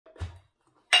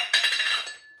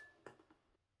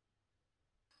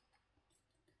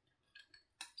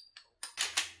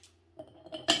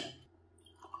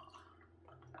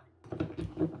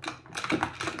Hey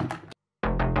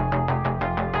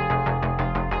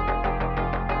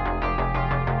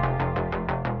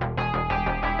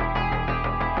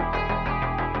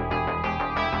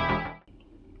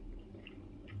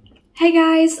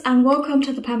guys, and welcome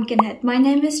to the Pumpkinhead. My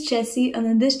name is Jessie, and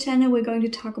on this channel we're going to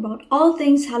talk about all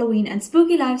things Halloween and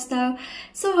spooky lifestyle,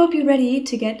 so I hope you're ready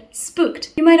to get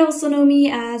spooked. You might also know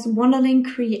me as Wonderling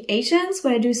Creations,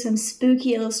 where I do some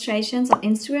spooky illustrations on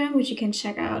Instagram, which you can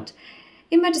check out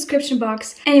in my description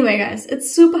box. Anyway guys,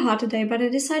 it's super hot today, but I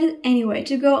decided anyway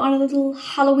to go on a little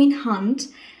Halloween hunt,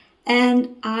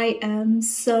 and I am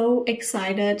so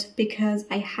excited because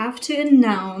I have to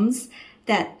announce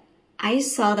that I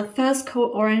saw the first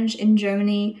code orange in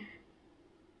Germany,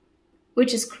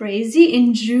 which is crazy,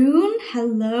 in June.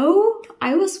 Hello?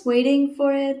 I was waiting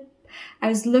for it. I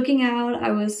was looking out,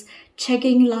 I was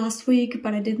checking last week,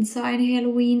 but I didn't saw any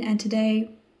Halloween, and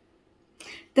today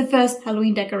the first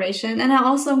Halloween decoration. And I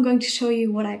also am going to show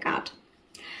you what I got.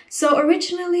 So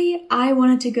originally I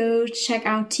wanted to go check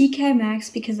out TK Maxx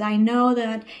because I know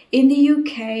that in the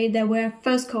UK there were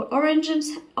first coat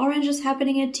oranges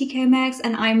happening at TK Maxx,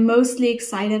 and I'm mostly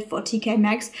excited for TK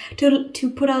Maxx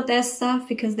to put out their stuff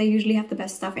because they usually have the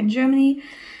best stuff in Germany.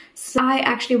 So I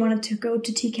actually wanted to go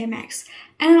to TK Maxx,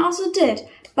 and I also did,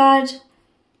 but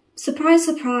surprise,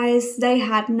 surprise, they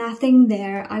had nothing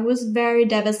there. I was very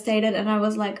devastated, and I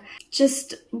was like,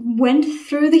 just went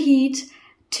through the heat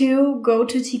to go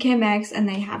to TK Maxx and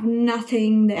they have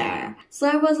nothing there. So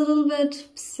I was a little bit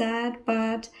sad,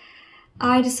 but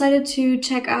I decided to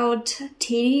check out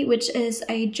Teddy, which is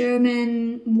a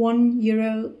German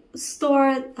 €1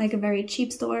 store, like a very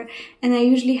cheap store, and they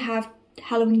usually have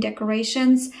Halloween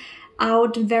decorations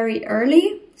out very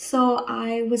early. So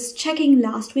I was checking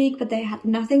last week, but they had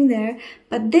nothing there.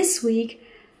 But this week,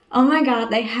 oh my god,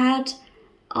 they had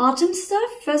autumn stuff.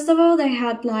 First of all, they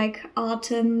had like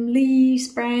autumn leaves,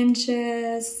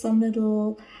 branches, some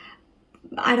little,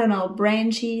 I don't know,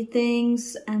 branchy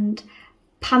things, and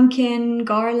pumpkin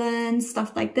garlands,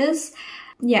 stuff like this.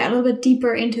 Yeah, a little bit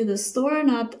deeper into the store,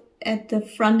 not at the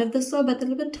front of the store, but a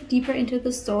little bit deeper into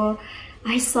the store.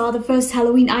 I saw the first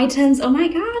Halloween items. Oh my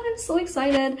god, I'm so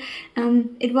excited.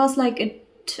 It was like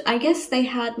I guess they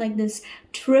had like this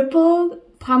triple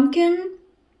pumpkin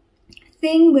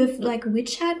thing with like a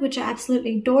witch hat, which I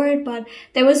absolutely adored, but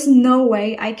there was no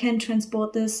way I can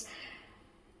transport this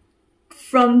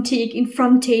from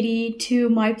Teddy to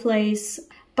my place.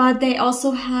 But they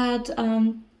also had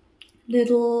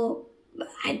little,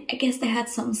 I guess they had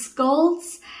some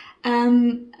skulls,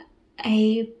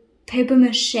 a paper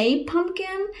mache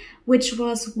pumpkin, which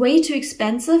was way too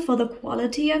expensive for the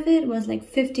quality of it. It was like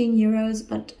 15 euros,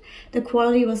 but the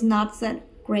quality was not that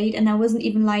great, and I wasn't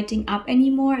even lighting up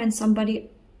anymore, and somebody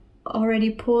already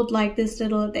pulled like this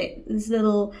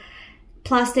little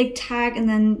plastic tag, and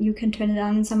then you can turn it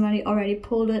on, and somebody already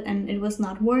pulled it and it was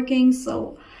not working,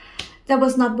 so that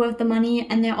was not worth the money.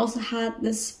 And they also had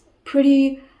this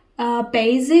pretty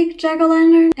basic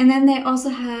jack-o'-lantern, and then they also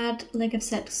had, like I've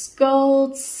said,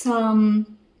 skulls,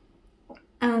 some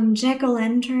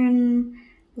jack-o'-lantern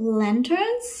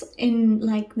lanterns in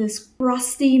like this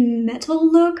rusty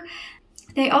metal look.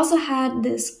 They also had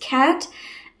this cat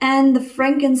and the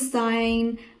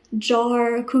Frankenstein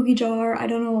jar, cookie jar. I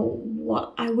don't know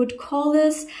what I would call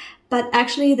this, but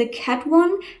actually the cat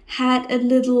one had a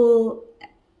little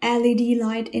LED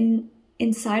light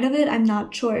inside of it. I'm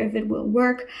not sure if it will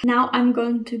work. Now I'm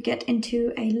going to get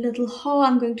into a little haul.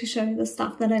 I'm going to show you the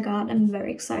stuff that I got. I'm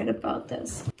very excited about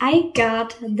this. I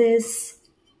got this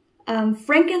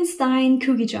Frankenstein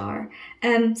cookie jar.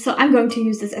 So I'm going to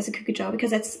use this as a cookie jar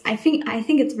because I think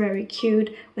it's very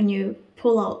cute when you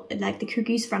pull out like the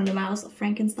cookies from the mouth of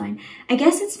Frankenstein. I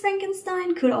guess it's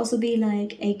Frankenstein, could also be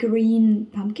like a green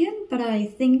pumpkin, but I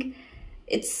think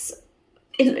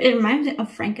it reminds me of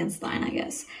Frankenstein, I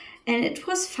guess. And it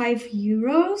was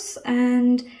 €5,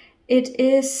 and it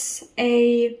is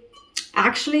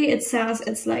actually it says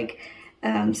it's like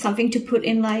something to put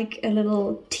in like a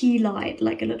little tea light,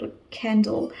 like a little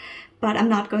candle, but I'm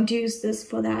not going to use this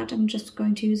for that. I'm just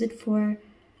going to use it for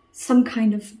some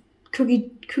kind of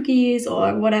cookies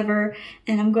or whatever,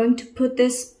 and I'm going to put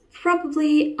this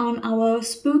probably on our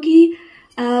spooky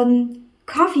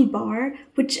coffee bar,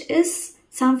 which is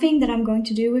something that I'm going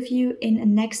to do with you in a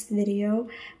next video.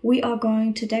 We are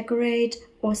going to decorate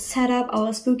or set up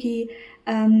our spooky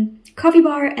coffee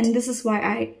bar, and this is why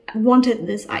I wanted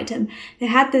this item. They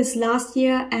had this last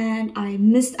year and I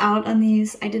missed out on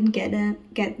these. I didn't get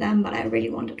them, but I really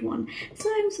wanted one. So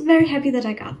I'm very happy that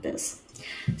I got this.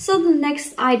 So the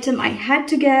next item I had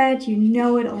to get, you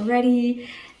know it already,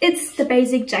 it's the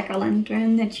basic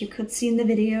jack-o'-lantern that you could see in the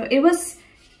video. It was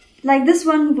Like this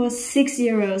one was 6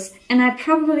 euros, and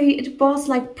it was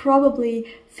like probably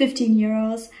 15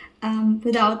 euros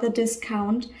without the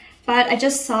discount. But I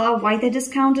just saw why they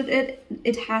discounted it.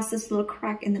 It has this little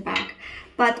crack in the back.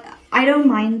 But I don't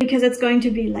mind because it's going to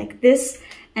be like this,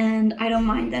 and I don't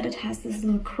mind that it has this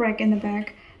little crack in the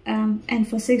back. And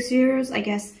for 6 euros, I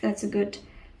guess that's a good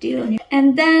deal.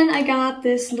 And then I got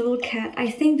this little cat. I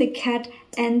think the cat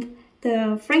and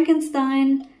the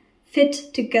Frankenstein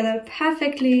fit together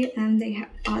perfectly, and they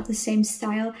are the same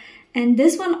style. And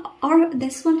this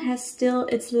one has still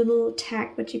its little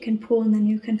tag which you can pull and then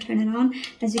you can turn it on.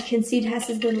 As you can see, it has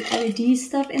this little LED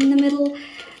stuff in the middle.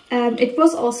 It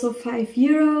was also 5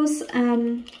 euros.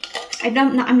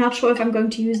 I'm not sure if I'm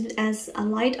going to use it as a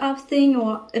light up thing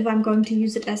or if I'm going to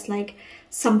use it as like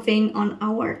something on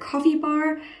our coffee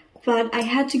bar. But I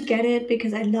had to get it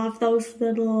because I love those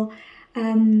little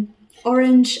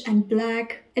orange and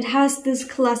black. It has this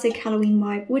classic Halloween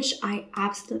vibe, which I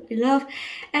absolutely love,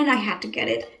 and I had to get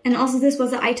it. And also this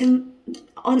was an item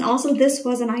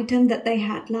that they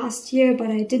had last year, but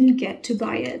I didn't get to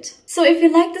buy it. So if you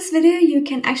like this video, you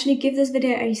can actually give this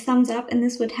video a thumbs up, and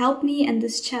this would help me and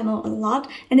this channel a lot.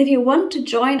 And if you want to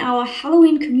join our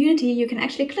Halloween community, you can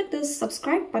actually click this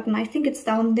subscribe button. I think it's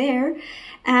down there.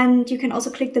 And you can also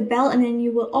click the bell, and then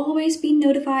you will always be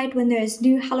notified when there is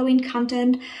new Halloween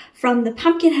content from the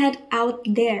Pumpkinhead out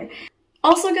there.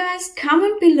 Also guys,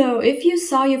 comment below if you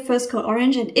saw your first code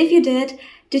orange, and if you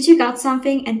did you got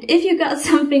something? And if you got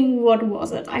something, what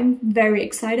was it? I'm very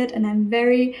excited and I'm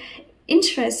very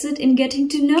interested in getting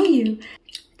to know you.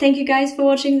 Thank you guys for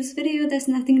watching this video. There's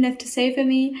nothing left to say for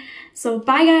me. So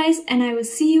bye guys, and I will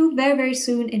see you very, very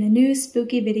soon in a new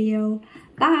spooky video.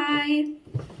 Bye!